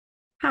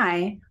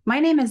Hi, my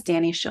name is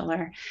Dani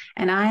Schuller,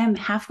 and I am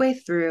halfway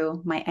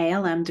through my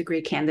ALM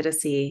degree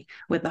candidacy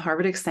with the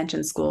Harvard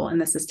Extension School in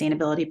the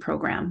Sustainability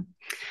Program.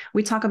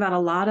 We talk about a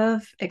lot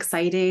of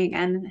exciting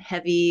and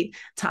heavy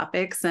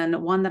topics,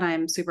 and one that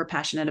I'm super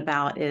passionate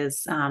about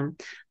is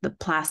the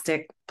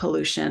plastic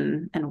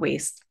pollution and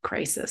waste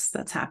crisis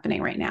that's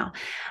happening right now.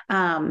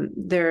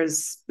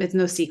 It's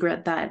no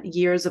secret that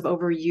years of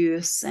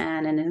overuse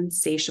and an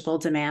insatiable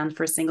demand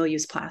for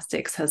single-use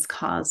plastics has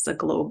caused a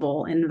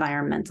global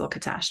environmental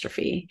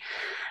catastrophe.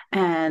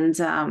 And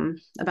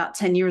about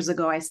 10 years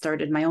ago, I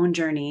started my own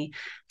journey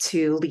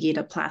to lead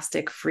a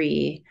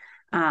plastic-free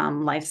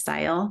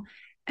lifestyle.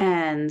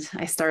 And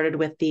I started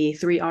with the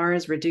three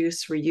R's: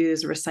 reduce,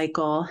 reuse,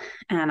 recycle.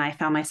 And I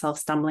found myself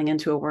stumbling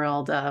into a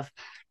world of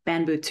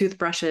bamboo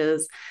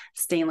toothbrushes,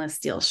 stainless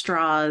steel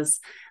straws,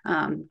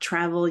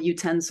 travel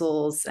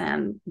utensils,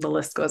 and the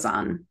list goes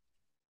on.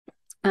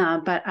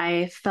 But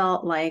I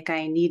felt like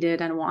I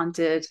needed and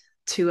wanted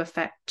to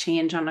affect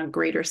change on a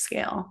greater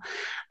scale.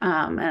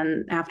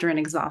 And after an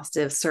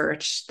exhaustive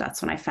search,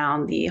 that's when I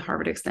found the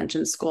Harvard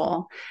Extension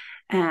School.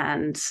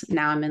 And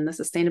now I'm in the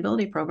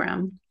sustainability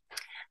program.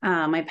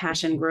 My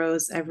passion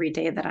grows every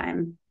day that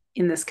I'm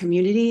in this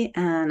community,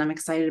 and I'm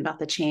excited about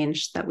the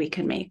change that we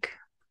can make.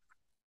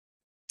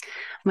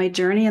 My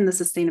journey in the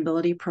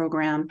sustainability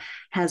program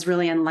has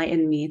really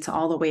enlightened me to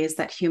all the ways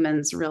that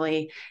humans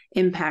really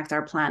impact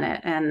our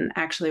planet. And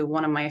actually,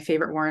 one of my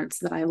favorite words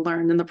that I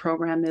learned in the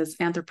program is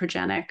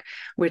anthropogenic,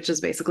 which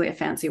is basically a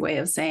fancy way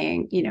of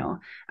saying,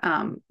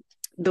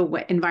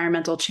 the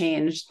environmental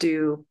change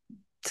due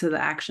to the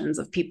actions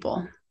of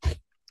people.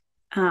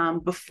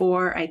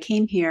 Before I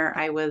came here,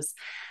 I was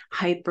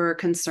hyper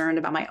concerned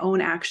about my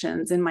own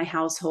actions in my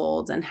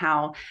household and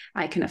how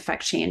I can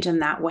affect change in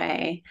that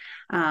way.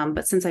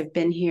 But since I've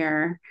been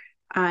here,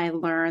 I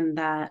learned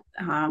that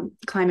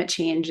climate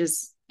change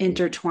is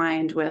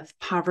intertwined with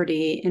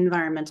poverty,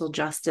 environmental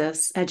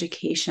justice,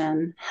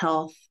 education,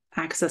 health,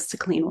 access to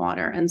clean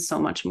water, and so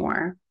much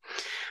more.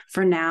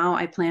 For now,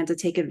 I plan to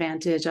take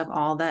advantage of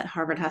all that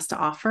Harvard has to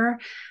offer,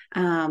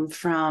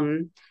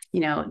 from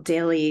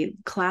daily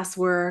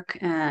classwork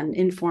and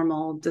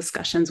informal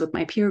discussions with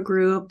my peer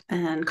group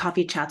and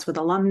coffee chats with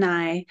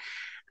alumni.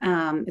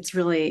 It's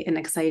really an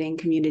exciting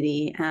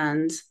community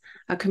and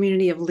a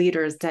community of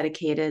leaders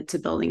dedicated to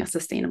building a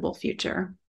sustainable future.